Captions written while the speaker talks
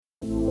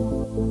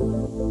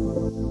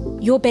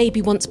Your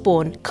baby once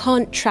born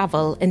can't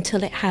travel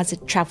until it has a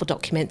travel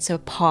document, so a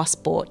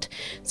passport.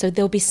 So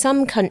there'll be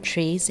some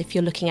countries, if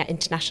you're looking at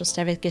international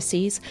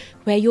surrogacies,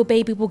 where your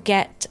baby will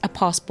get a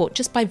passport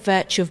just by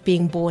virtue of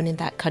being born in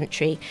that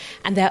country.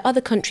 And there are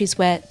other countries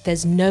where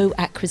there's no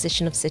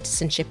acquisition of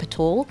citizenship at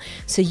all.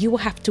 So you will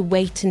have to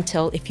wait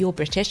until, if you're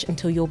British,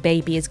 until your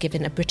baby is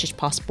given a British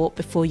passport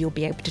before you'll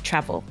be able to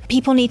travel.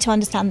 People need to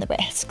understand the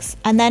risks,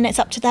 and then it's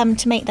up to them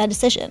to make their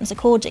decisions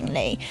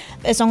accordingly,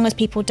 as long as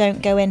people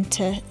don't go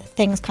into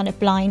things kind of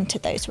blind to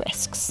those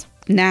risks.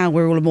 Now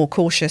we're all more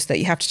cautious that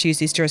you have to choose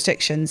these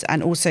jurisdictions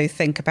and also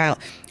think about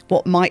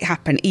what might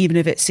happen, even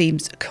if it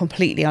seems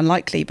completely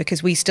unlikely,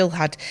 because we still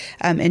had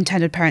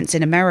intended parents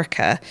in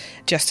America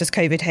just as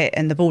COVID hit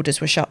and the borders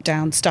were shut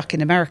down, stuck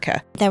in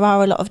America. There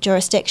are a lot of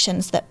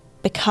jurisdictions that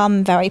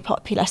become very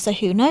popular, so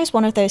who knows,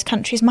 one of those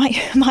countries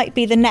might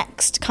be the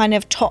next kind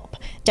of top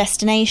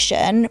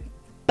destination.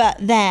 But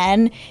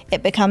then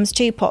it becomes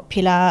too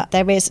popular,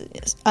 there is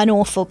an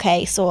awful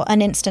case or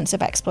an instance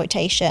of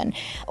exploitation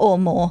or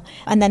more,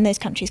 and then those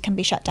countries can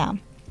be shut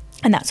down.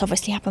 And that's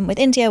obviously happened with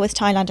India, with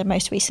Thailand, and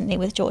most recently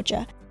with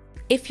Georgia.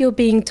 If you're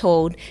being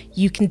told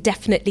you can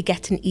definitely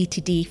get an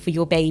ETD for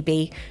your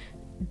baby,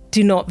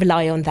 do not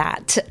rely on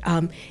that.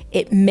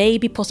 It may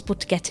be possible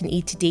to get an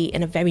ETD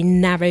in a very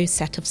narrow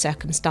set of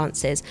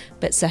circumstances,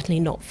 but certainly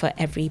not for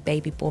every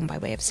baby born by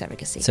way of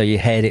surrogacy. So you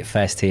heard it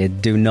first here.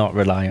 Do not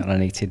rely on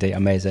an ETD.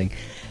 Amazing.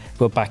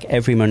 We're back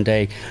every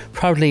Monday,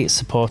 proudly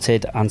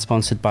supported and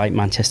sponsored by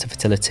Manchester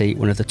Fertility,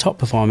 one of the top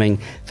performing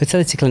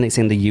fertility clinics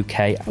in the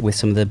UK with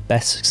some of the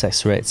best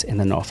success rates in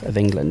the north of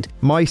England.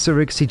 My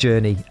Surrogacy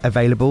Journey,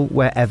 available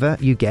wherever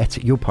you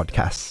get your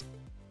podcasts.